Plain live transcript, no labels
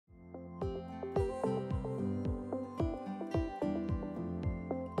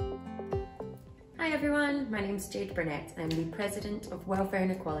Hi everyone, my name's Jade and I'm the President of Welfare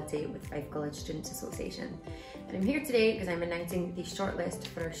and Equality with Fife College Students Association. And I'm here today because I'm announcing the shortlist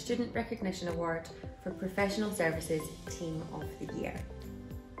for our Student Recognition Award for Professional Services Team of the Year.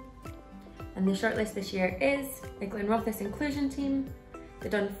 And the shortlist this year is the Glenrothes Inclusion Team, the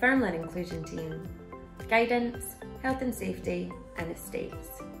Dunfermline Inclusion Team, Guidance, Health and Safety and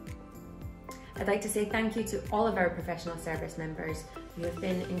Estates. I'd like to say thank you to all of our professional service members who have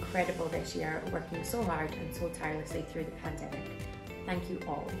been incredible this year, working so hard and so tirelessly through the pandemic. Thank you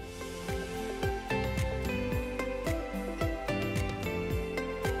all.